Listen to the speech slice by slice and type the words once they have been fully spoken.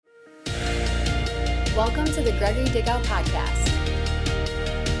Welcome to the Gregory Dickow Podcast.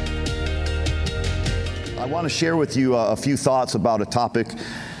 I want to share with you a few thoughts about a topic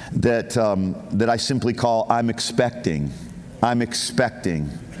that I simply call I'm expecting. I'm expecting.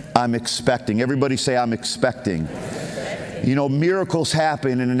 I'm expecting. Everybody say I'm expecting. You know, miracles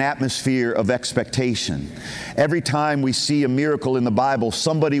happen in an atmosphere of expectation. Every time we see a miracle in the Bible,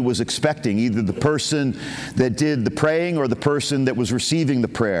 somebody was expecting, either the person that did the praying or the person that was receiving the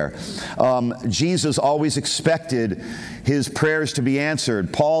prayer. Jesus always expected his prayers to be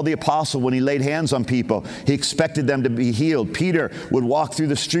answered. Paul the apostle, when he laid hands on people, he expected them to be healed. Peter would walk through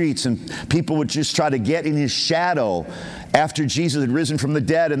the streets and people would just try to get in his shadow. After Jesus had risen from the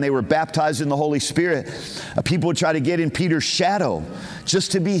dead and they were baptized in the Holy Spirit, people would try to get in Peter's shadow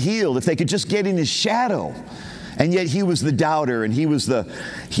just to be healed, if they could just get in his shadow. And yet he was the doubter, and he was the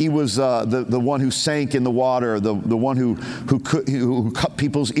one who sank in the water, the one who cut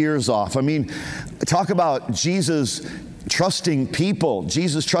people's ears off. I mean, talk about Jesus trusting people.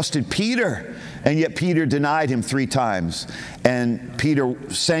 Jesus trusted Peter, and yet Peter denied him 3 times. And Peter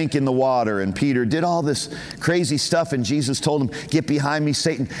sank in the water, and Peter did all this crazy stuff, and Jesus told him, "Get behind me,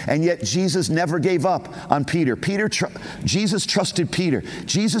 Satan." And yet Jesus never gave up on Peter. Jesus trusted Peter.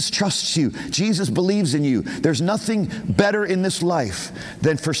 Jesus trusts you. Jesus believes in you. There's nothing better in this life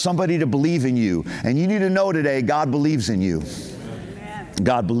than for somebody to believe in you. And you need to know today, God believes in you.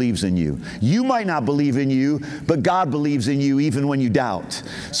 God believes in you. You might not believe in you, but God believes in you even when you doubt.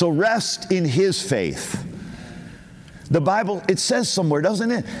 So rest in His faith. The Bible, it says somewhere, doesn't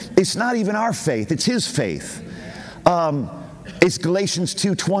it? It's not even our faith, it's His faith. It's Galatians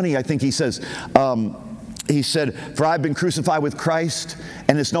 2:20, I think he says. He said, "For I've been crucified with Christ,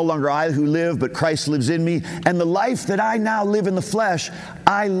 and it's no longer I who live, but Christ lives in me. And the life that I now live in the flesh,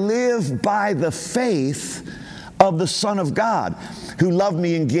 I live by the faith of the Son of God, who loved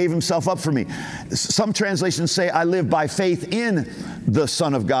me and gave himself up for me." Some translations say, "I live by faith in the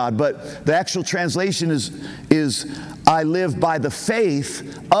Son of God," but the actual translation is "I live by the faith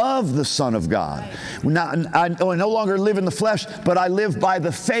of the Son of God." I no longer live in the flesh, but I live by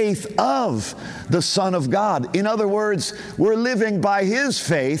the faith of the Son of God. In other words, we're living by His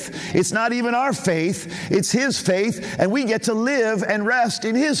faith. It's not even our faith, it's His faith, and we get to live and rest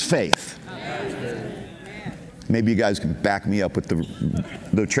in His faith. Maybe you guys can back me up with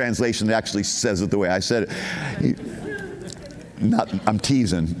the translation that actually says it the way I said it. I'm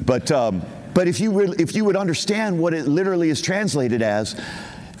teasing, but if you would understand what it literally is translated as,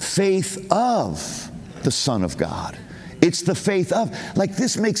 faith of the Son of God. It's the faith of. Like,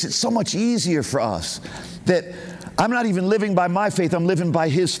 this makes it so much easier for us that I'm not even living by my faith, I'm living by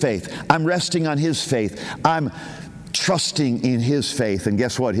His faith. I'm resting on His faith. I'm trusting in His faith, and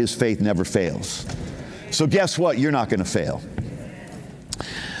guess what? His faith never fails. So guess what? You're not going to fail.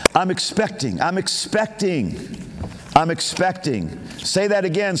 I'm expecting. I'm expecting. I'm expecting. Say that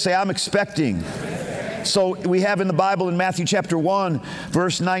again. Say, I'm expecting. So we have in the Bible in Matthew chapter 1,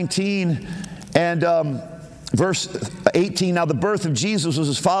 verse 19 and verse 18. Now the birth of Jesus was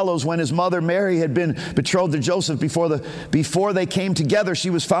as follows. When his mother Mary had been betrothed to Joseph, before they came together, she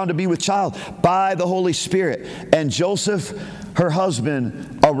was found to be with child by the Holy Spirit. And Joseph, her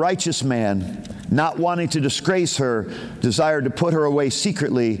husband, a righteous man, not wanting to disgrace her, desired to put her away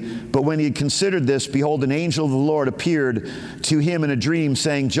secretly. But when he had considered this, behold, an angel of the Lord appeared to him in a dream,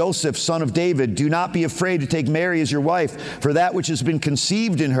 saying, "Joseph, son of David, do not be afraid to take Mary as your wife, for that which has been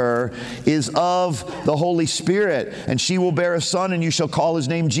conceived in her is of the Holy Spirit. And she will bear a son, and you shall call his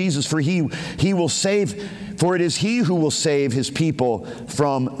name Jesus, for he will save. For it is He who will save His people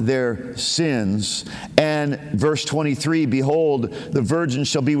from their sins." And verse 23, "Behold, the virgin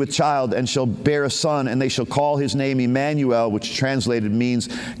shall be with child and shall bear a son, and they shall call his name Emmanuel," which translated means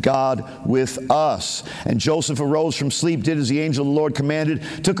God with us. "And Joseph arose from sleep, did as the angel of the Lord commanded,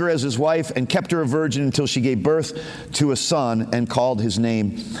 took her as his wife, and kept her a virgin until she gave birth to a son, and called his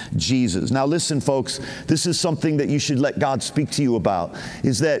name Jesus." Now listen, folks, this is something that you should let God speak to you about,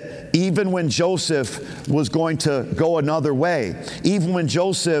 is that even when Joseph was going to go another way, even when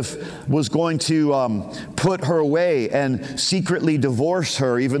Joseph was going to put her away and secretly divorce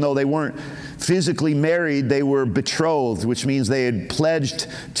her, even though they weren't physically married, they were betrothed, which means they had pledged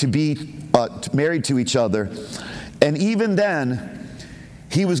to be married to each other. And even then,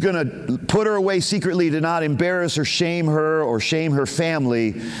 he was going to put her away secretly to not embarrass or shame her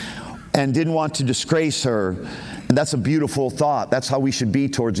family, and didn't want to disgrace her. And that's a beautiful thought. That's how we should be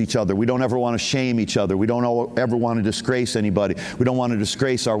towards each other. We don't ever want to shame each other. We don't ever want to disgrace anybody. We don't want to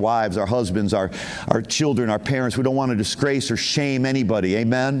disgrace our wives, our husbands, our children, our parents. We don't want to disgrace or shame anybody.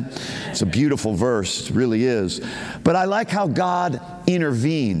 Amen? It's a beautiful verse. It really is. But I like how God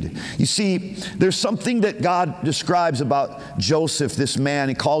intervened. You see, there's something that God describes about Joseph, this man.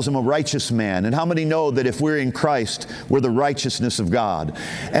 He calls him a righteous man. And how many know that if we're in Christ, we're the righteousness of God?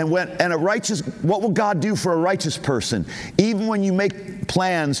 What will God do for a righteous person? Even when you make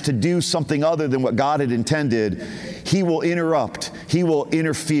plans to do something other than what God had intended, He will interrupt, He will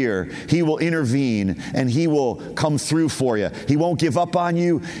interfere, He will intervene, and He will come through for you. He won't give up on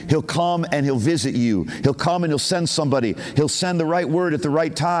you. He'll come and He'll visit you. He'll come and He'll send somebody. He'll send the right word at the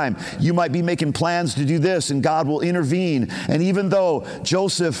right time. You might be making plans to do this, and God will intervene. And even though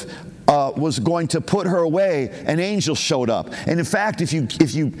Joseph was going to put her away, an angel showed up. And in fact, if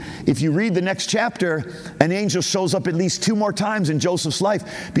you read the next chapter, an angel shows up at least 2 more times in Joseph's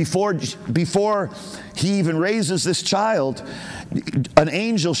life. Before he even raises this child, an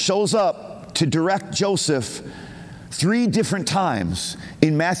angel shows up to direct Joseph 3 different times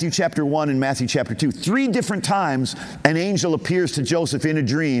in Matthew chapter 1 and Matthew chapter 2. 3 different times an angel appears to Joseph in a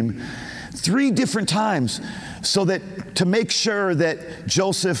dream. 3 different times, so that to make sure that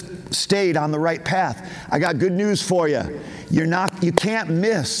Joseph stayed on the right path. I got good news for you. You can't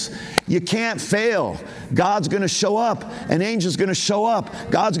miss. You can't fail. God's going to show up. An angel's going to show up.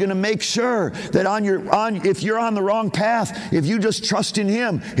 God's going to make sure that if you're on the wrong path, if you just trust in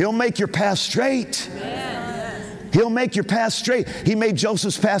Him, He'll make your path straight. He'll make your path straight. He made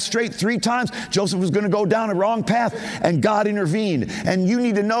Joseph's path straight 3 times. Joseph was going to go down a wrong path, and God intervened. And you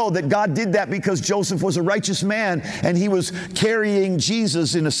need to know that God did that because Joseph was a righteous man, and he was carrying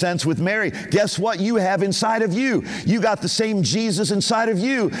Jesus, in a sense, with Mary. Guess what you have inside of you? You got the same Jesus inside of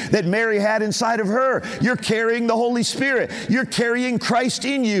you that Mary had inside of her. You're carrying the Holy Spirit. You're carrying Christ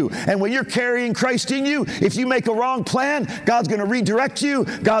in you. And when you're carrying Christ in you, if you make a wrong plan, God's going to redirect you.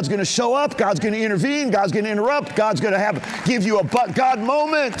 God's going to show up. God's going to intervene. God's going to interrupt. God's going to give you a but God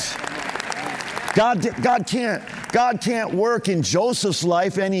moment. God can't work in Joseph's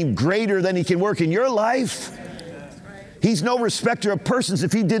life any greater than He can work in your life. He's no respecter of persons.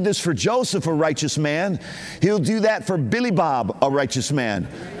 If He did this for Joseph, a righteous man, He'll do that for Billy Bob, a righteous man.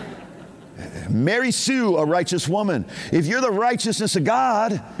 Mary Sue, a righteous woman. If you're the righteousness of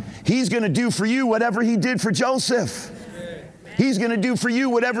God, He's going to do for you whatever He did for Joseph. He's going to do for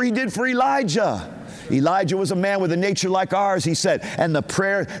you whatever He did for Elijah. Elijah was a man with a nature like ours, he said, and the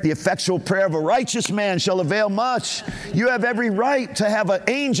effectual prayer of a righteous man shall avail much. You have every right to have an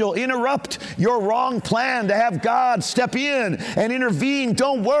angel interrupt your wrong plan, to have God step in and intervene.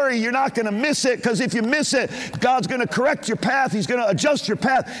 Don't worry, you're not going to miss it, because if you miss it, God's going to correct your path. He's going to adjust your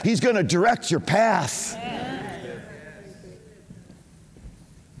path. He's going to direct your path.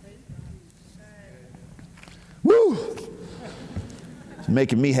 Woo! It's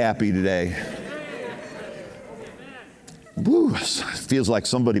making me happy today. Woo, feels like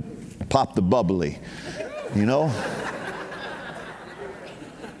somebody popped the bubbly, you know?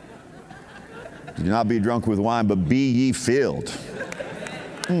 Do not be drunk with wine, but be ye filled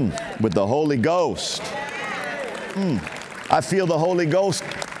with the Holy Ghost. I feel the Holy Ghost.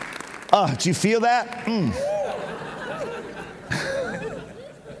 Did you feel that?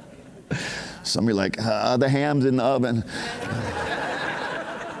 Somebody like, the ham's in the oven.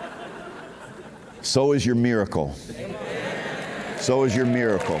 So is your miracle. So is your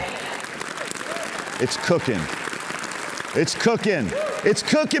miracle. It's cooking. It's cooking. It's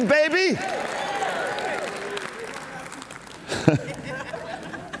cooking, baby.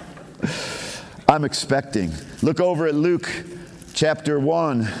 I'm expecting. Look over at Luke chapter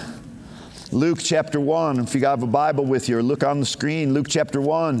 1. Luke chapter 1. If you have a Bible with you, or look on the screen. Luke chapter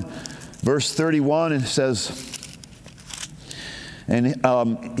 1, verse 31, and it says,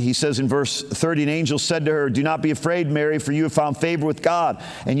 and he says in verse 30, an angel said to her, do not be afraid, Mary, for you have found favor with God.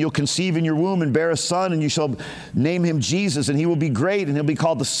 And you'll conceive in your womb and bear a son, and you shall name him Jesus. And he will be great, and he'll be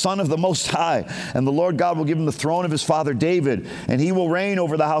called the Son of the Most High. And the Lord God will give him the throne of his father David. And he will reign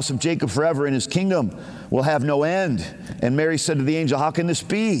over the house of Jacob forever, and his kingdom will have no end. And Mary said to the angel, how can this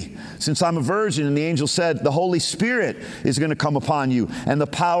be, since I'm a virgin? And the angel said, the Holy Spirit is going to come upon you, and the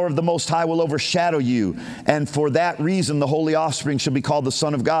power of the Most High will overshadow you. And for that reason, the holy offspring shall be called the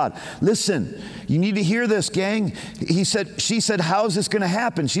Son of God. Listen, you need to hear this, gang. She said, how is this going to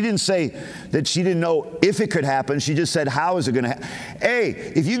happen? She didn't say that she didn't know if it could happen. She just said, how is it going to happen? Hey,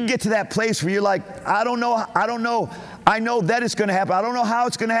 if you can get to that place where you're like, I don't know. I know that it's going to happen. I don't know how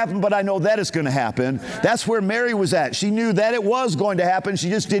it's going to happen, but I know that it's going to happen. That's where Mary was at. She knew that it was going to happen. She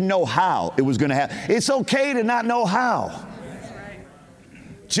just didn't know how it was going to happen. It's okay to not know how.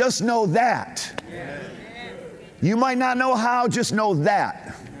 Just know that. You might not know how, just know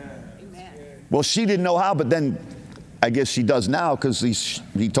that. Well, she didn't know how, but then I guess she does now, because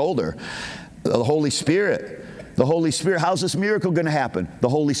he told her. The Holy Spirit. The Holy Spirit. How's this miracle going to happen? The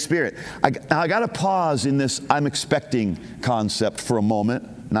Holy Spirit. Now I got to pause in this I'm expecting concept for a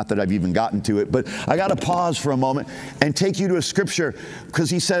moment. Not that I've even gotten to it, but I got to pause for a moment and take you to a scripture, because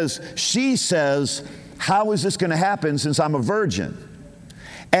she says, how is this going to happen since I'm a virgin?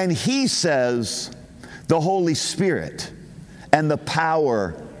 And he says, the Holy Spirit and the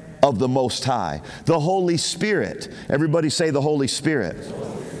power of the Most High. The Holy Spirit. Everybody say the Holy Spirit.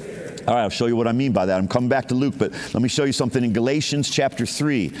 All right, I'll show you what I mean by that. I'm coming back to Luke, but let me show you something in Galatians chapter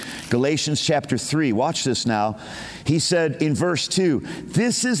 3. Galatians chapter 3. Watch this now. He said in verse 2,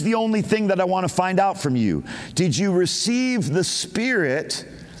 this is the only thing that I want to find out from you. Did you receive the Spirit?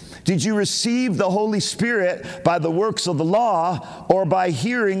 Did you receive the Holy Spirit by the works of the law or by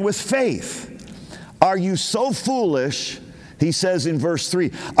hearing with faith? Are you so foolish? He says in verse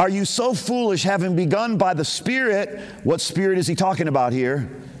 3, are you so foolish, having begun by the Spirit? What Spirit is he talking about here?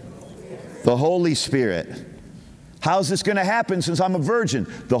 The Holy Spirit. How's this going to happen since I'm a virgin?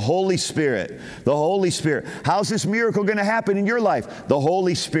 The Holy Spirit. The Holy Spirit. How's this miracle going to happen in your life? The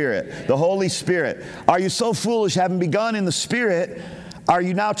Holy Spirit. The Holy Spirit. Are you so foolish, having begun in the Spirit? Are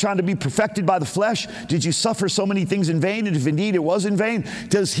you now trying to be perfected by the flesh? Did you suffer so many things in vain? And if indeed it was in vain,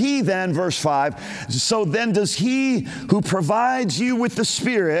 does he then, verse 5, so then does he who provides you with the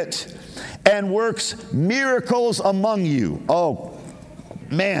Spirit and works miracles among you? Oh,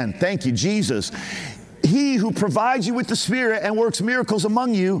 man, thank you, Jesus. He who provides you with the Spirit and works miracles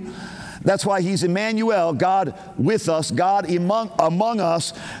among you. That's why he's Emmanuel, God with us, God among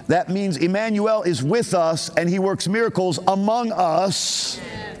us. That means Emmanuel is with us and he works miracles among us.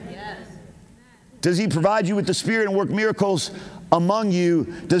 Yes. Does he provide you with the Spirit and work miracles among you?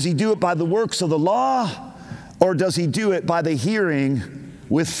 Does he do it by the works of the law, or does he do it by the hearing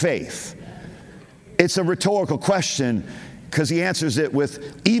with faith? It's a rhetorical question, because he answers it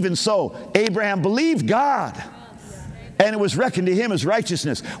with, even so, Abraham believed God, and it was reckoned to him as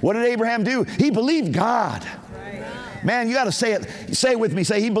righteousness. What did Abraham do? He believed God. Man, you got to say it. Say it with me.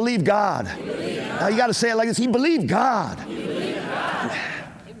 Say, he believed God. Now you got to say it like this. He believed God.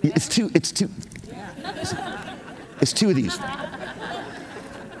 It's two of these.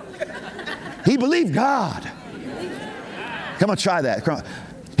 He believed God. Come on, try that. Come on.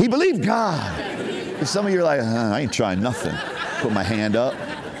 He believed God. Some of you are like, I ain't trying nothing. Put my hand up.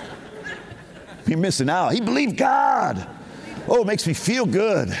 You're missing out. He believed God. Oh, it makes me feel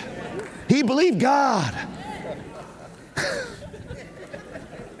good. He believed God.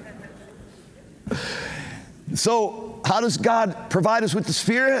 So, how does God provide us with the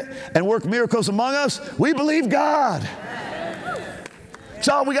Spirit and work miracles among us? We believe God. That's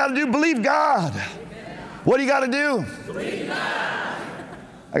all we got to do, believe God. What do you got to do? Believe God.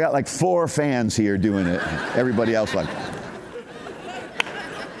 I got like 4 fans here doing it. Everybody else like,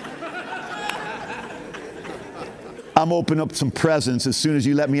 I'm opening up some presents as soon as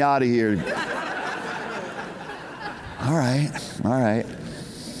you let me out of here. All right.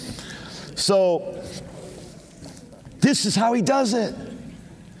 So, this is how he does it.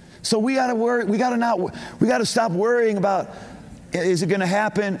 So we got to worry. We got to stop worrying about, is it going to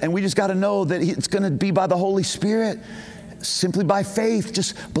happen? And we just got to know that it's going to be by the Holy Spirit, simply by faith.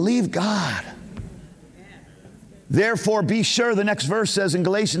 Just believe God. Therefore, be sure. The next verse says in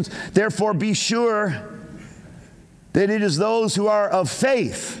Galatians, therefore be sure that it is those who are of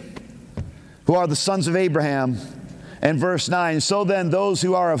faith who are the sons of Abraham. And verse 9, so then those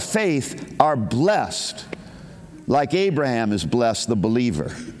who are of faith are blessed, like Abraham is blessed, the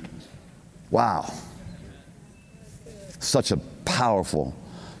believer. Wow. Such a powerful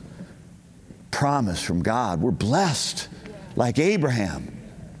promise from God. We're blessed like Abraham.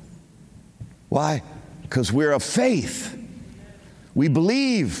 Why? Because we're of faith. We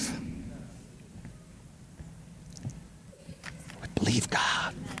believe. We believe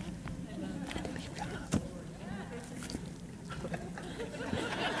God. We believe God.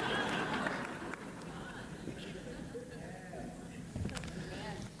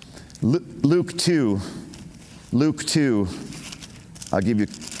 Luke 2. I'll give you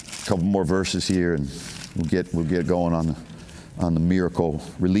a couple more verses here, and we'll get going on the miracle,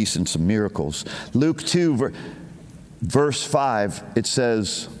 releasing some miracles. Luke 2, verse 5. It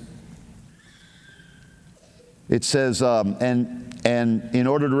says, and in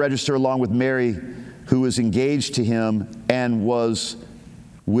order to register along with Mary, who was engaged to him and was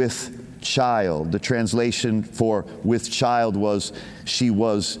with child. The translation for with child was she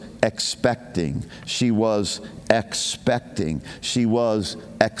was expecting. She was expecting. She was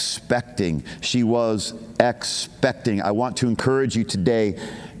expecting. She was expecting. I want to encourage you today,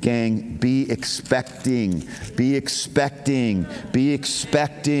 gang, be expecting. Be expecting. Be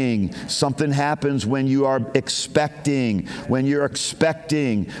expecting. Something happens when you are expecting. When you're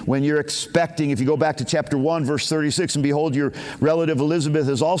expecting. When you're expecting. If you go back to chapter 1, verse 36, and behold, your relative Elizabeth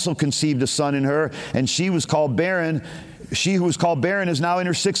has also conceived a son in her, and she was called barren. She who was called barren is now in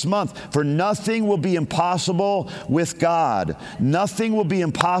her 6th month. For nothing will be impossible with God. Nothing will be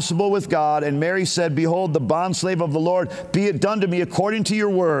impossible with God. And Mary said, behold, the bondslave of the Lord, be it done to me according to your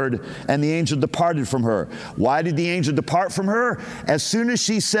word. And the angel departed from her. Why did the angel depart from her? As soon as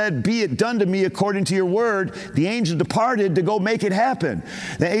she said, be it done to me according to your word, the angel departed to go make it happen.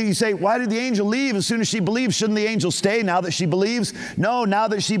 Then you say, why did the angel leave as soon as she believed? Shouldn't the angel stay now that she believes? No, now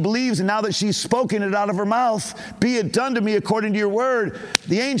that she believes and now that she's spoken it out of her mouth, be it done to me according to your word,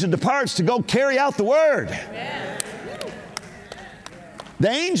 the angel departs to go carry out the word. Amen. The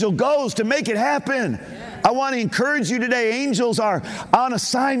angel goes to make it happen. I want to encourage you today. Angels are on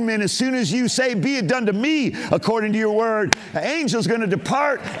assignment. As soon as you say, be it done to me according to your word, the angel's going to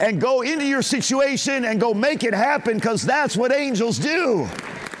depart and go into your situation and go make it happen, because that's what angels do.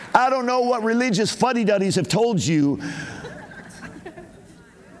 I don't know what religious fuddy-duddies have told you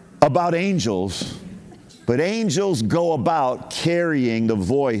about angels, but angels go about carrying the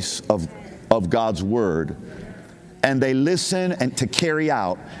voice of God's word. And they listen and to carry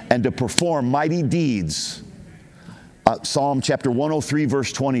out and to perform mighty deeds. Psalm chapter 103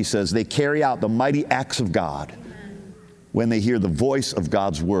 verse 20 says they carry out the mighty acts of God when they hear the voice of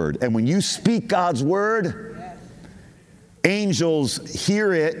God's word. And when you speak God's word, angels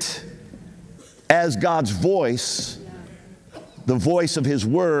hear it as God's voice, the voice of his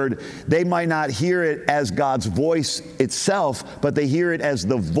word. They might not hear it as God's voice itself, but they hear it as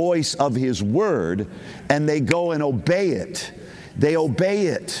the voice of his word, and they go and obey it. They obey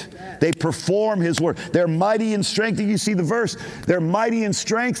it. They perform his word. They're mighty in strength. You see the verse. They're mighty in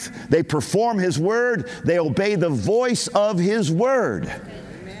strength. They perform his word. They obey the voice of his word.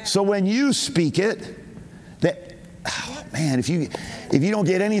 Amen. So when you speak it, man, if you don't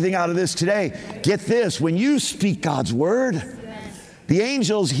get anything out of this today, get this. When you speak God's word, the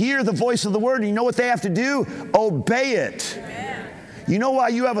angels hear the voice of the word, and you know what they have to do? Obey it. Amen. You know why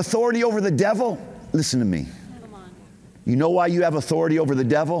you have authority over the devil? Listen to me. You know why you have authority over the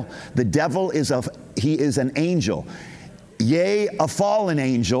devil? The devil is an angel. Yea, a fallen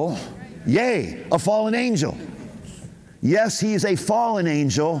angel. Yea, a fallen angel. Yes, he is a fallen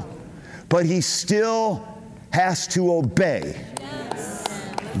angel, but he still has to obey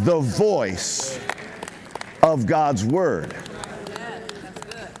the voice of God's word.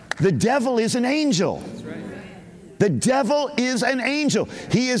 The devil is an angel. The devil is an angel.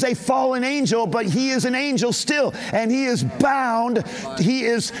 He is a fallen angel, but he is an angel still. And he is bound, he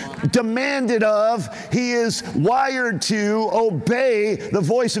is demanded of, he is wired to obey the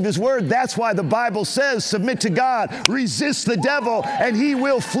voice of his word. That's why the Bible says, submit to God, resist the devil, and he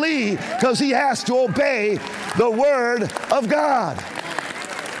will flee, because he has to obey the word of God.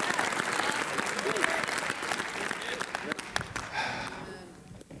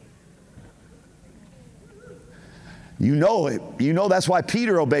 You know it. You know that's why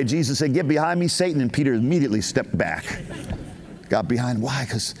Peter obeyed Jesus. Said, get behind me, Satan. And Peter immediately stepped back. Got behind. Why?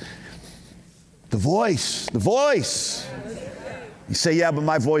 Because the voice. You say, yeah, but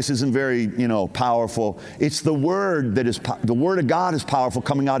my voice isn't very, powerful. It's the word that is, the word of God is powerful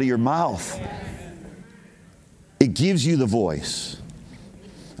coming out of your mouth. It gives you the voice.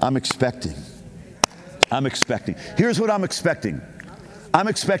 I'm expecting. Here's what I'm expecting. I'm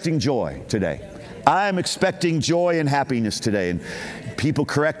expecting joy today. I'm expecting joy and happiness today. And people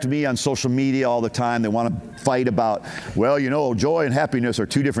correct me on social media all the time. They want to fight about, well, joy and happiness are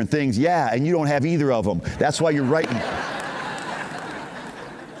two different things. Yeah, and you don't have either of them. That's why you're writing.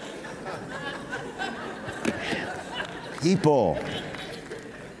 People.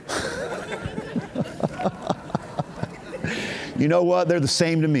 You know what? They're the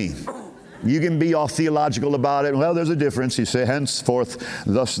same to me. You can be all theological about it. Well, there's a difference. You say, henceforth,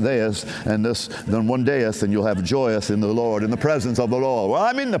 thus daeth, and this, then one daeth, and you'll have joyeth in the Lord, in the presence of the Lord. Well,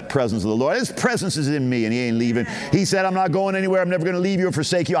 I'm in the presence of the Lord. His presence is in me, and he ain't leaving. He said, I'm not going anywhere. I'm never going to leave you or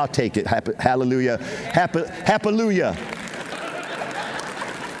forsake you. I'll take it. Hallelujah. Hallelujah.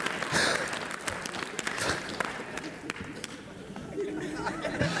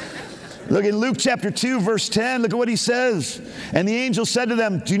 Look in Luke chapter 2, verse 10. Look at what he says. And the angel said to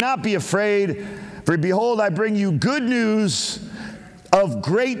them, do not be afraid, for behold, I bring you good news of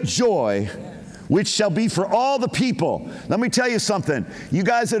great joy, which shall be for all the people. Let me tell you something. You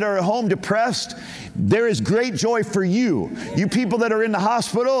guys that are at home depressed, there is great joy for you. You people that are in the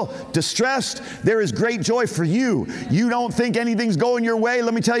hospital, distressed, there is great joy for you. You don't think anything's going your way?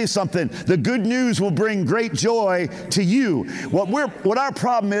 Let me tell you something. The good news will bring great joy to you. What our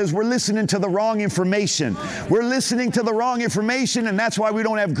problem is, we're listening to the wrong information. We're listening to the wrong information, and that's why we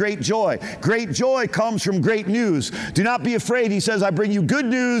don't have great joy. Great joy comes from great news. Do not be afraid. He says, I bring you good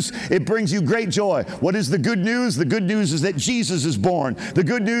news. It brings you great joy. What is the good news? The good news is that Jesus is born. The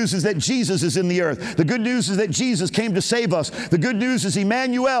good news is that Jesus is in the earth. The good news is that Jesus came to save us. The good news is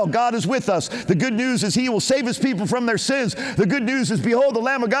Emmanuel, God is with us. The good news is He will save His people from their sins. The good news is, behold, the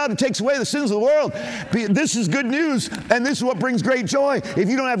Lamb of God who takes away the sins of the world. This is good news, and this is what brings great joy. If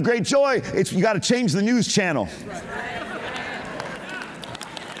you don't have great joy, you got to change the news channel.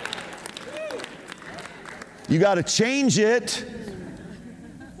 You got to change it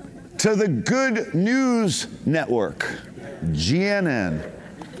to the Good News Network, GNN.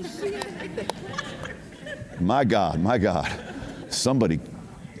 My God. Somebody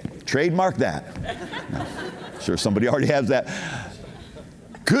trademark that. No, sure, somebody already has that.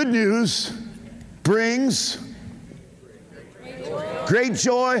 Good news brings great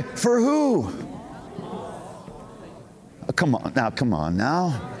joy for who? Oh, come on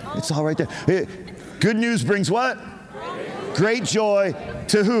now. It's all right there. Good news brings what? Great joy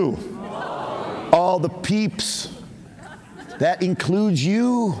to who? All the peeps. That includes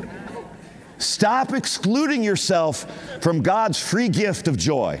you. Stop excluding yourself from God's free gift of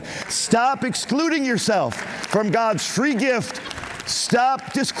joy. Stop excluding yourself from God's free gift.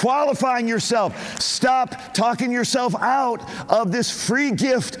 Stop disqualifying yourself. Stop talking yourself out of this free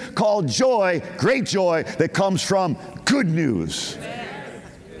gift called joy, great joy, that comes from good news.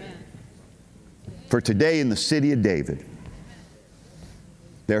 For today in the city of David,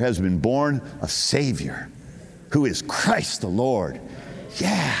 there has been born a Savior who is Christ the Lord.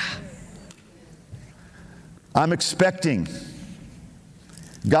 Yeah. I'm expecting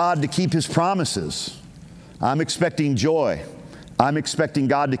God to keep His promises. I'm expecting joy. I'm expecting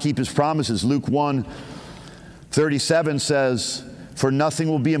God to keep His promises. Luke 1:37 says, for nothing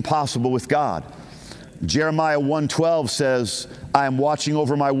will be impossible with God. Jeremiah 1:12 says, I am watching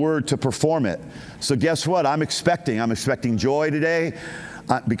over my word to perform it. So guess what? I'm expecting joy today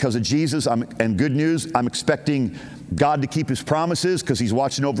because of Jesus and good news. I'm expecting God to keep His promises because He's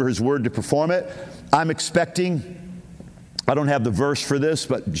watching over His word to perform it. I'm expecting, I don't have the verse for this,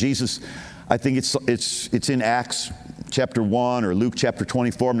 but Jesus, I think it's in Acts chapter 1 or Luke chapter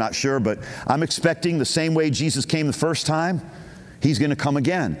 24, I'm not sure, but I'm expecting the same way Jesus came the first time, He's going to come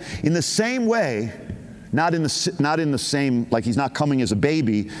again. In the same way, not in the same, like He's not coming as a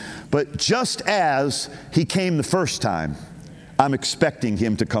baby, but just as He came the first time, I'm expecting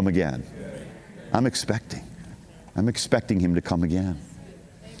Him to come again. I'm expecting Him to come again.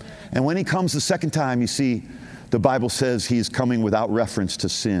 And when He comes the second time, you see, the Bible says He is coming without reference to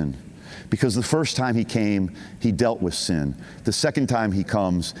sin. Because the first time He came, He dealt with sin. The second time He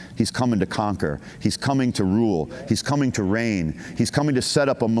comes, He's coming to conquer. He's coming to rule. He's coming to reign. He's coming to set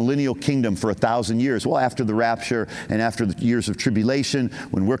up a millennial kingdom for 1,000 years. Well, after the rapture and after the years of tribulation,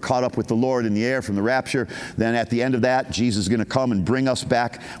 when we're caught up with the Lord in the air from the rapture, then at the end of that, Jesus is going to come and bring us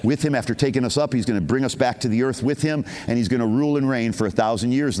back with Him. After taking us up, He's going to bring us back to the earth with Him, and He's going to rule and reign for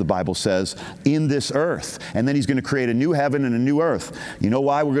 1,000 years, the Bible says, in this earth. And then He's going to create a new heaven and a new earth. You know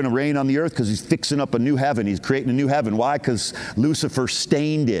why we're going to reign on the earth? Because He's fixing up a new heaven. He's creating a new heaven. Why? Because Lucifer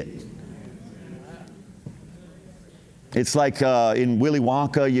stained it. It's like in Willy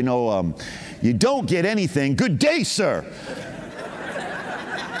Wonka, you don't get anything. Good day, sir.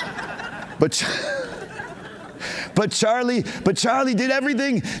 But Charlie did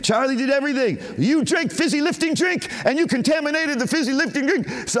everything. Charlie did everything. You drank fizzy lifting drink, and you contaminated the fizzy lifting drink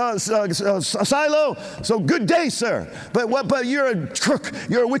silo. So good day, sir. But you're a crook.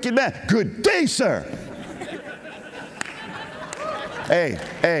 You're a wicked man. Good day, sir. Hey.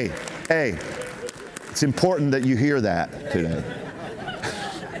 It's important that you hear that today.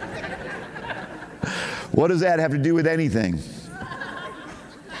 What does that have to do with anything?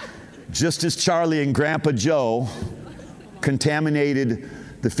 Just as Charlie and Grandpa Joe contaminated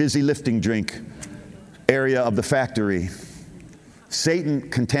the fizzy lifting drink area of the factory, Satan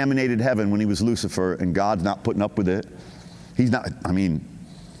contaminated heaven when he was Lucifer, and God's not putting up with it. He's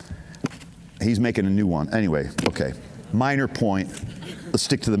making a new one. Anyway, okay. Minor point. Let's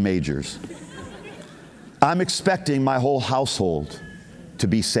stick to the majors. I'm expecting my whole household to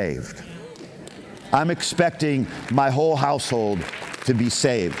be saved. I'm expecting my whole household to be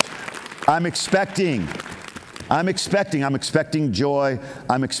saved. I'm expecting I'm expecting joy.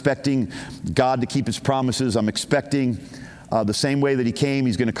 I'm expecting God to keep his promises. I'm expecting the same way that he came,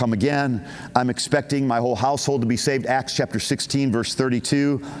 he's going to come again. I'm expecting my whole household to be saved. Acts chapter 16, verse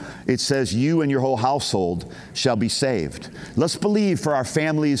 32, it says, you and your whole household shall be saved. Let's believe for our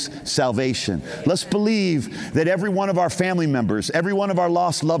family's salvation. Let's believe that every one of our family members, every one of our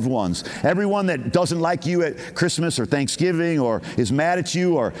lost loved ones, everyone that doesn't like you at Christmas or Thanksgiving or is mad at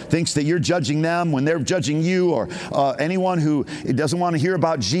you or thinks that you're judging them when they're judging you, or anyone who doesn't want to hear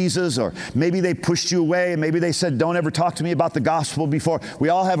about Jesus, or maybe they pushed you away and maybe they said, don't ever talk to me about the gospel before. We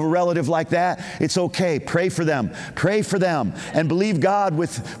all have a relative like that. It's okay. Pray for them. Pray for them and believe God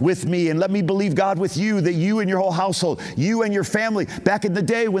with me, and let me believe God with you, that you and your whole household, you and your family. Back in the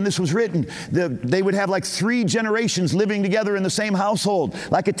day when this was written, they would have like 3 generations living together in the same household,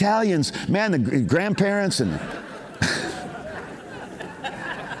 like Italians. Man, the grandparents and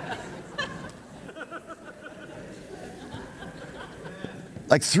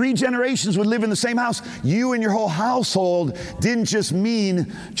like 3 generations would live in the same house. You and your whole household didn't just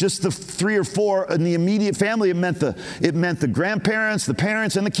mean just the 3 or 4 in the immediate family. It meant the grandparents, the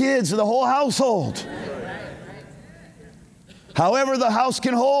parents, and the kids of the whole household. However the house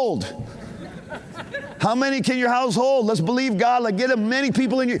can hold. How many can your house hold? Let's believe God. Like get as many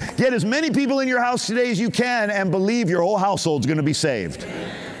people in your house today as you can, and believe your whole household's going to be saved.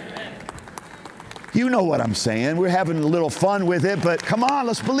 You know what I'm saying. We're having a little fun with it, but come on,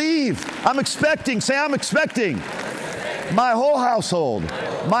 let's believe. I'm expecting my whole household,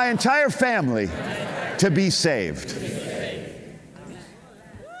 my entire family to be saved.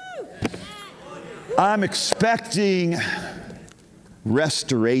 I'm expecting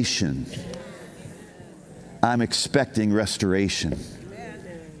restoration. I'm expecting restoration.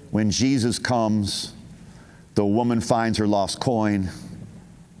 When Jesus comes, the woman finds her lost coin.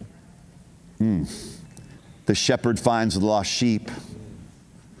 The shepherd finds the lost sheep.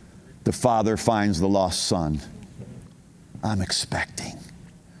 The father finds the lost son. I'm expecting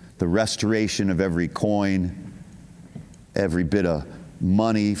the restoration of every coin, every bit of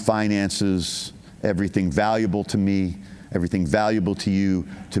money, finances, everything valuable to me, everything valuable to you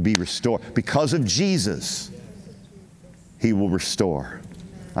to be restored. Because of Jesus, he will restore.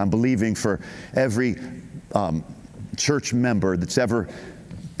 I'm believing for every church member that's ever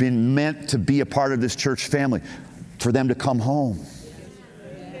been meant to be a part of this church family, for them to come home.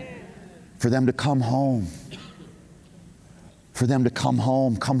 For them to come home. For them to come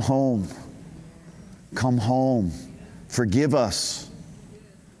home. Come home. Come home. Forgive us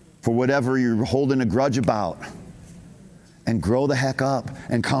for whatever you're holding a grudge about, and grow the heck up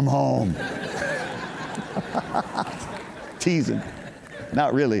and come home. Teasing.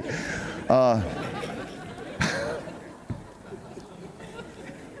 Not really.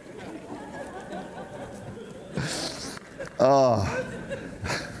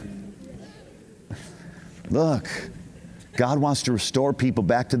 Look, God wants to restore people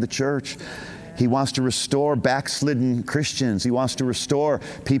back to the church. He wants to restore backslidden Christians. He wants to restore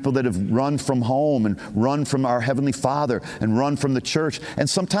people that have run from home and run from our Heavenly Father and run from the church. And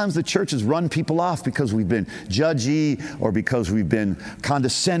sometimes the church has run people off because we've been judgy, or because we've been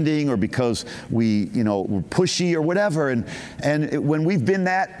condescending, or because we're pushy or whatever. And when we've been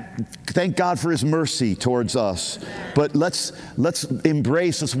that, thank God for His mercy towards us. But let's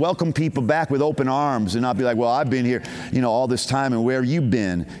welcome people back with open arms, and not be like, well, I've been here, all this time, and where have you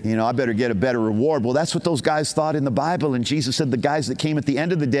been? I better get a better reward. Well, that's what those guys thought in the Bible. And Jesus said the guys that came at the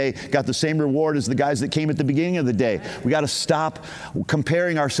end of the day got the same reward as the guys that came at the beginning of the day. We got to stop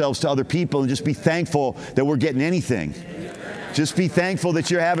comparing ourselves to other people and just be thankful that we're getting anything. Just be thankful that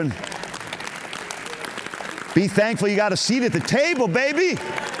be thankful you got a seat at the table, baby.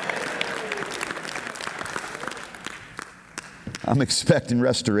 I'm expecting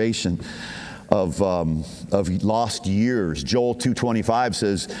restoration of lost years. Joel 2:25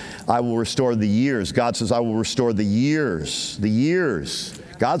 says, I will restore the years. God says, I will restore the years. The years.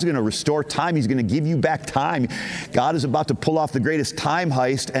 God's going to restore time. He's going to give you back time. God is about to pull off the greatest time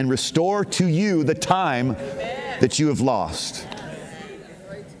heist and restore to you the time that you have lost.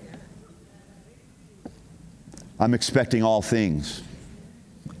 I'm expecting all things.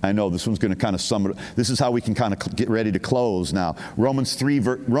 I know this one's going to kind of sum it up. This is how we can kind of get ready to close now. Romans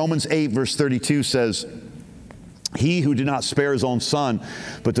 8, verse 32 says, He who did not spare His own Son,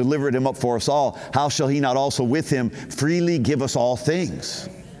 but delivered Him up for us all, how shall He not also with Him freely give us all things?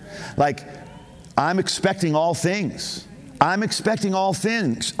 Like, I'm expecting all things. I'm expecting all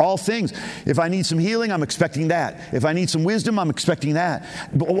things, all things. If I need some healing, I'm expecting that. If I need some wisdom, I'm expecting that.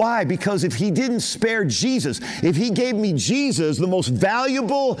 But why? Because if he didn't spare Jesus, if he gave me Jesus, the most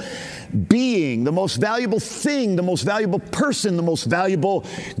valuable being, the most valuable thing, the most valuable person, the most valuable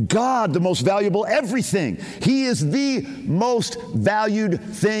God, the most valuable everything, he is the most valued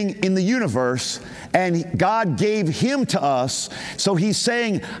thing in the universe, and God gave him to us. So he's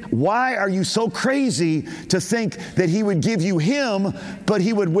saying, why are you so crazy to think that he would give you him, but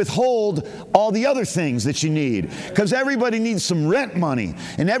he would withhold all the other things that you need? Because everybody needs some rent money,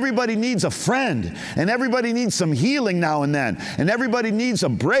 and everybody needs a friend, and everybody needs some healing now and then, and everybody needs a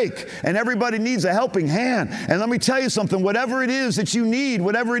break, and everybody needs a helping hand. And let me tell you something, whatever it is that you need,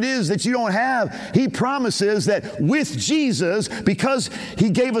 whatever it is that you don't have, he promises that with Jesus, because he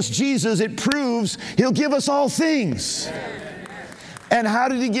gave us Jesus, it proves he'll give us all things. And how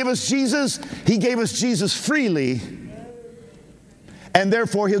did he give us Jesus? He gave us Jesus freely, and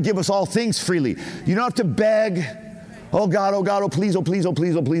therefore he'll give us all things freely. You don't have to beg, oh God, oh please, oh please, oh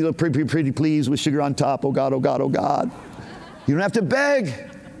please, oh please, oh pretty please, with sugar on top, oh God, oh God, oh God. You don't have to beg.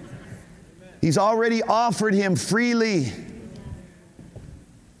 He's already offered him freely.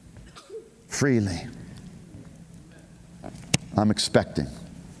 Freely. I'm expecting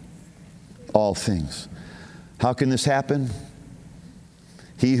all things. How can this happen?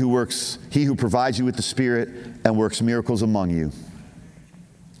 He who provides you with the Spirit and works miracles among you.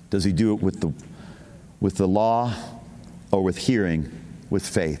 Does he do it with the law or with hearing with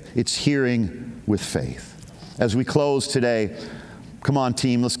faith? It's hearing with faith. As we close today, come on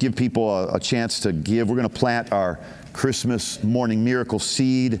team, let's give people a chance to give. We're going to plant our Christmas morning miracle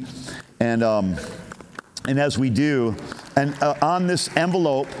seed. And as we do, and on this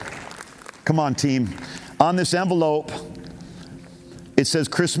envelope, come on team, on this envelope, it says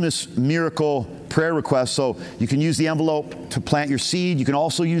Christmas miracle prayer request. So you can use the envelope to plant your seed. You can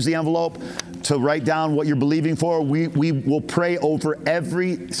also use the envelope to write down what you're believing for. We will pray over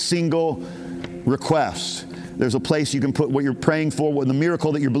every single request. There's a place you can put what you're praying for, what the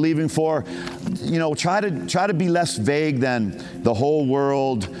miracle that you're believing for. You know, try to be less vague than the whole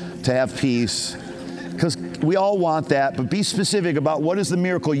world to have peace, because we all want that, but be specific about what is the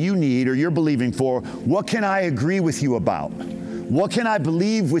miracle you need or you're believing for. What can I agree with you about? What can I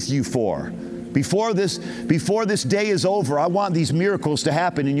believe with you for? Before this day is over, I want these miracles to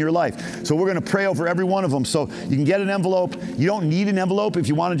happen in your life. So we're going to pray over every one of them. So you can get an envelope. You don't need an envelope if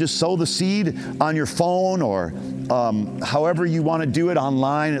you want to just sow the seed on your phone, or however you want to do it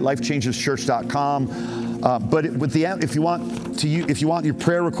online at lifechangeschurch.com. But if you want your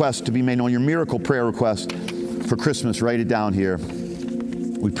prayer request to be made known, your miracle prayer request for Christmas, write it down here.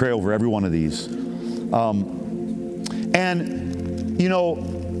 We pray over every one of these. And you know,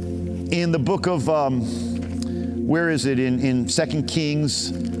 in the book of, where is it? In 2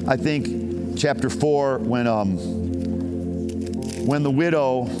 Kings, I think, chapter 4, when the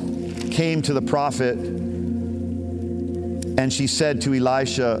widow came to the prophet and she said to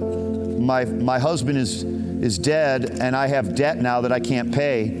Elisha, my husband is dead and I have debt now that I can't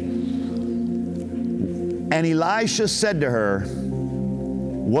pay. And Elisha said to her,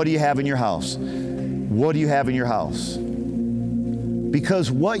 what do you have in your house? What do you have in your house?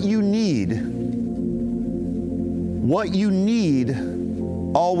 Because what you need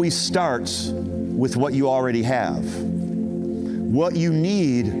always starts with what you already have. What you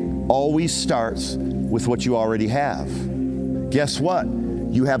need always starts with what you already have. Guess what?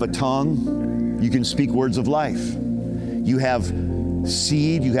 You have a tongue. You can speak words of life. You have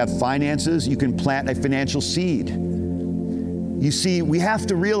seed. You have finances. You can plant a financial seed. You see, we have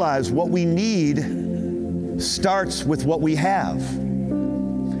to realize what we need starts with what we have.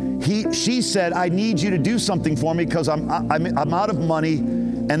 She said, I need you to do something for me because I'm out of money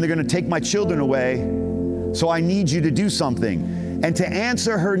and they're going to take my children away. So I need you to do something. And to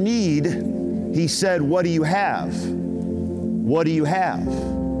answer her need, he said, what do you have? What do you have?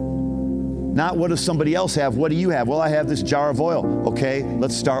 Not what does somebody else have? What do you have? Well, I have this jar of oil. Okay,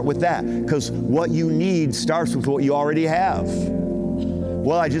 let's start with that. Because what you need starts with what you already have.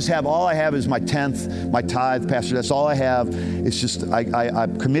 Well, all I have is my tenth, my tithe, Pastor, that's all I have. It's just,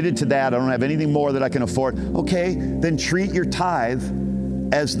 I'm committed to that. I don't have anything more that I can afford. Okay, then treat your tithe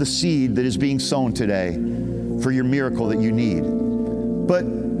as the seed that is being sown today for your miracle that you need. But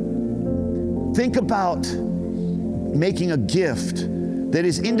think about making a gift that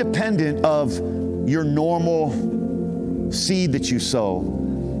is independent of your normal seed that you sow.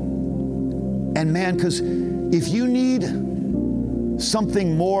 And man, because if you need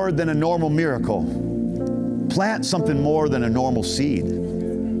something more than a normal miracle, plant something more than a normal seed.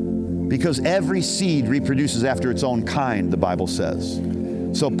 Because every seed reproduces after its own kind, the Bible says.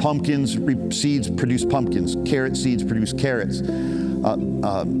 So seeds produce pumpkins, carrot seeds produce carrots.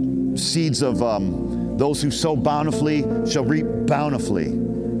 Seeds of those who sow bountifully shall reap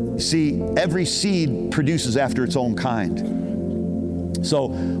bountifully. See, every seed produces after its own kind. So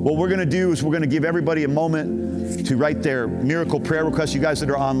what we're going to do is we're going to give everybody a moment to write their miracle prayer requests. You guys that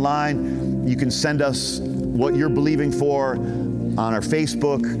are online, you can send us what you're believing for on our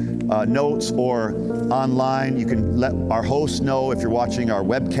Facebook notes or online. You can let our host know if you're watching our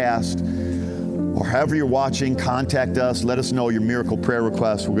webcast or however you're watching. Contact us. Let us know your miracle prayer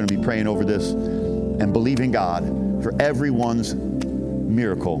requests. We're going to be praying over this and believing God for everyone's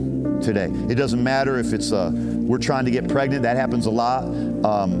miracle today. It doesn't matter if it's we're trying to get pregnant. That happens a lot.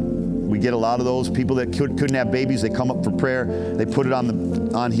 We get a lot of those people that couldn't have babies. They come up for prayer. They put it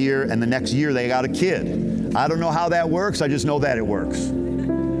on here, and the next year they got a kid. I don't know how that works. I just know that it works.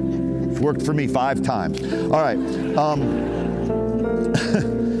 It's worked for me 5 times. All right.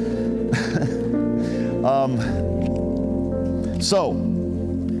 So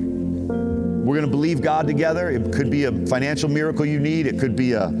we're going to believe God together. It could be a financial miracle you need. It could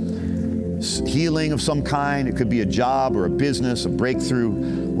be a healing of some kind. It could be a job or a business, a breakthrough.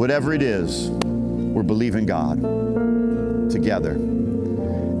 Whatever it is, we're believing God together.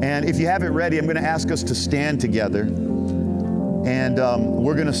 And if you have it ready, I'm going to ask us to stand together. And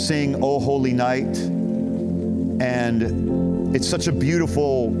we're going to sing "O Holy Night." And it's such a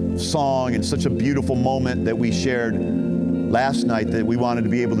beautiful song and such a beautiful moment that we shared last night that we wanted to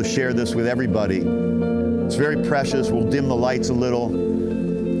be able to share this with everybody. It's very precious. We'll dim the lights a little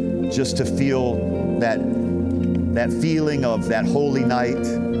just to feel that feeling of that holy night.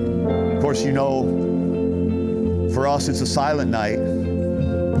 Of course, you know, for us it's a silent night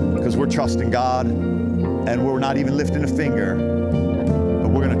because we're trusting God and we're not even lifting a finger, but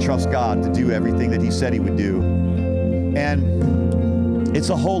we're going to trust God to do everything that He said He would do. And it's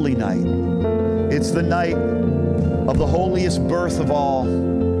a holy night. It's the night of the holiest birth of all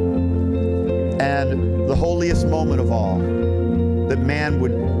and the holiest moment of all,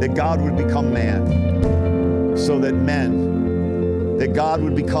 that God would become man, so that God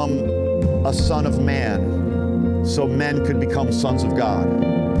would become a son of man, so men could become sons of God.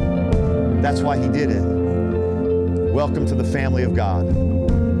 That's why He did it. Welcome to the family of God.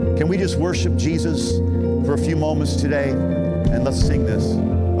 Can we just worship Jesus for a few moments today? And let's sing this. You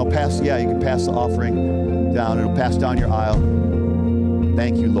can pass the offering down. It'll pass down your aisle.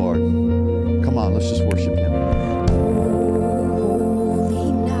 Thank you, Lord. Come on, let's just worship Him.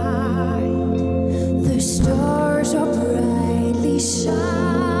 Holy night, the stars are brightly shining.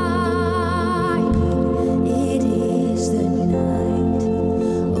 It is the night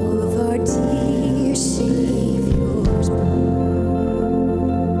of our dear Savior's birth.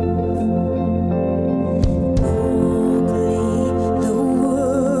 Proclaim the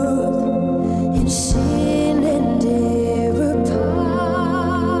world in sin and error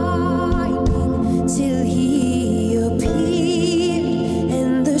pining till He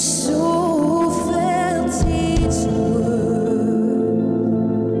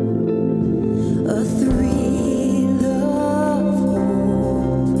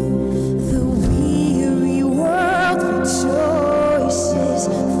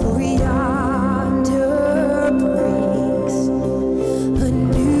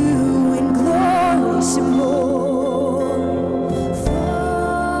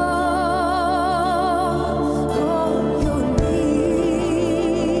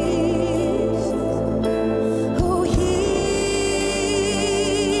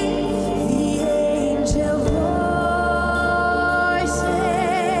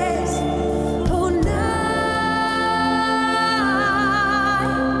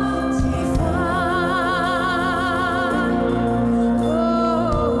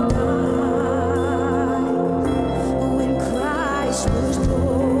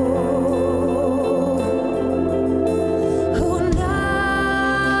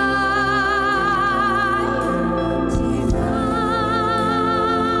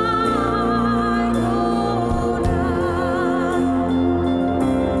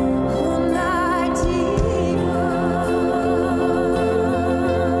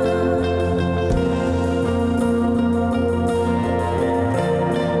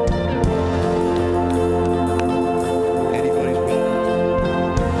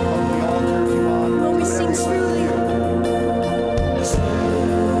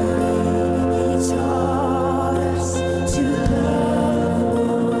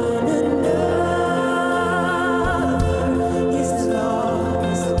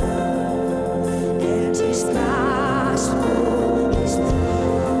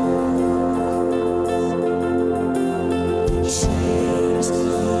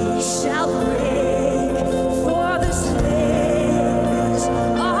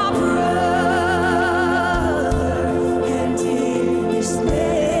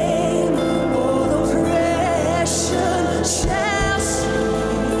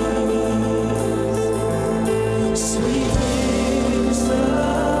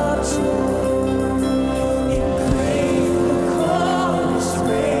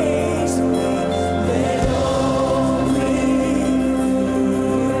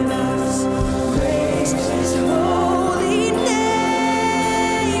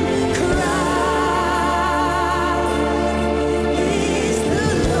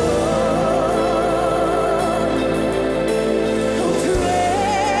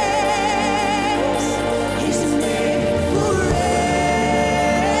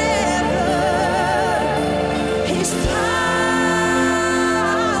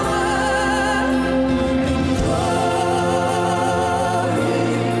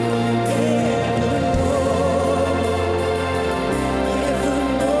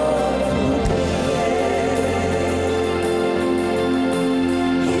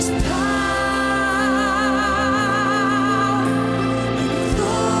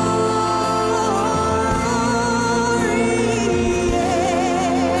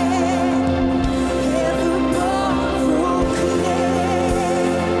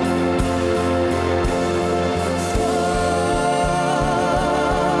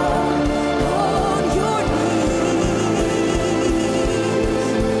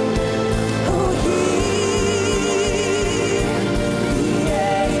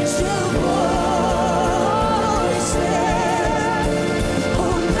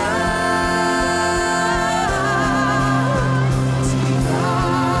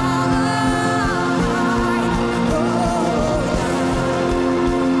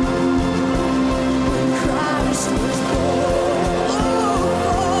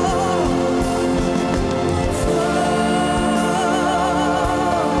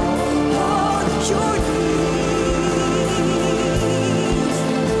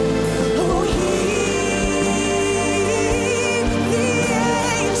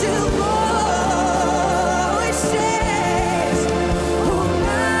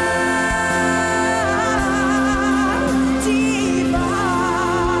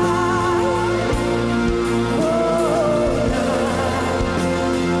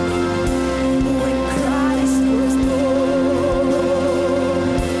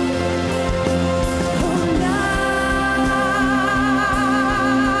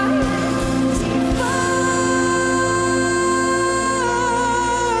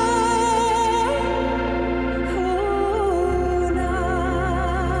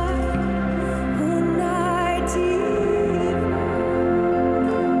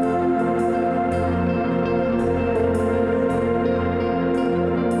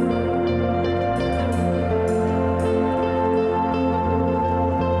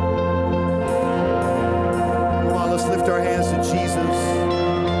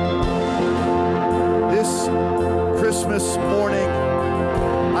Christmas morning,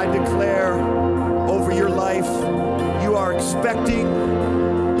 I declare over your life, you are expecting,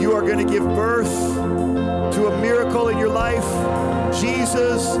 you are going to give birth to a miracle in your life.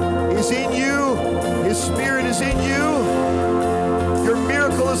 Jesus is in you. His Spirit is in you. Your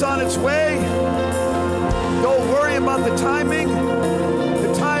miracle is on its way. Don't worry about the timing.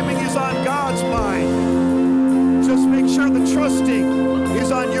 The timing is on God's mind. Just make sure the trusting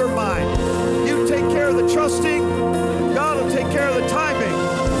is on your mind. You take care of the trusting, God will take care of the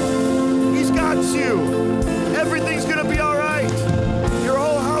timing. He's got you. Everything's going to be all right. Your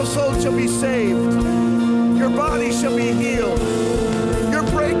whole household shall be saved. Your body shall be healed. Your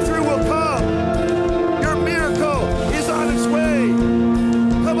breakthrough will come. Your miracle is on its way.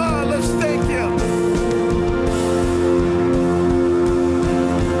 Come on, let's thank Him.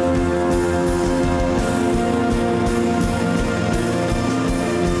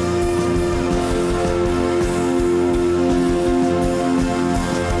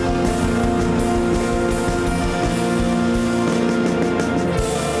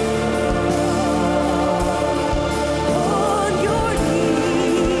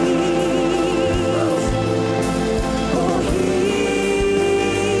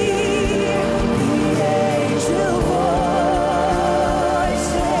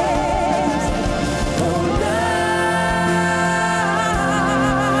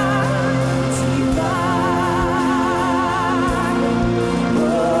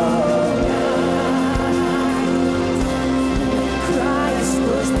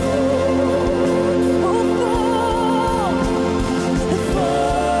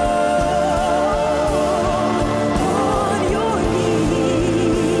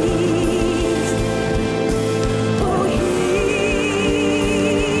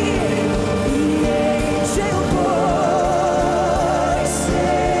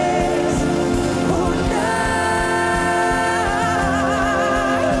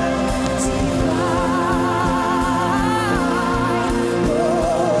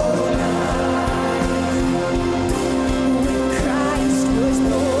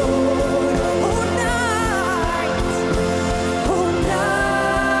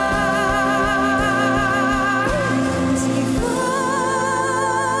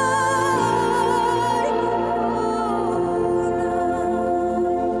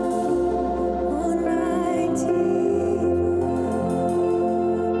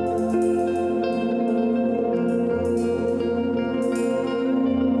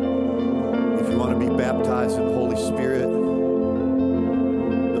 Baptized in the Holy Spirit.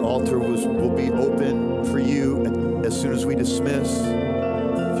 The altar will be open for you as soon as we dismiss.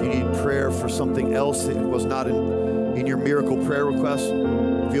 If you need prayer for something else that was not in your miracle prayer request,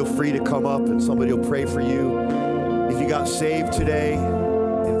 feel free to come up and somebody will pray for you. If you got saved today,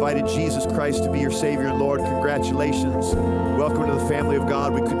 invited Jesus Christ to be your Savior and Lord, congratulations. Welcome to the family of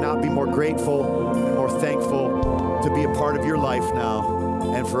God. We could not be more grateful and more thankful to be a part of your life now,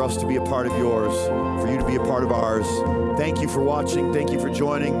 and for us to be a part of yours, for you to be a part of ours. Thank you for watching. Thank you for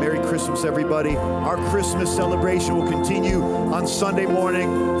joining. Merry Christmas, everybody. Our Christmas celebration will continue on Sunday morning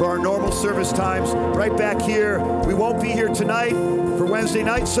for our normal service times right back here. We won't be here tonight for Wednesday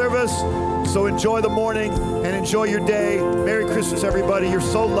night service, so enjoy the morning and enjoy your day. Merry Christmas, everybody. You're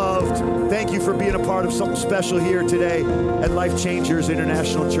so loved. Thank you for being a part of something special here today at Life Changers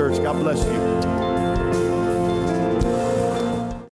International Church. God bless you.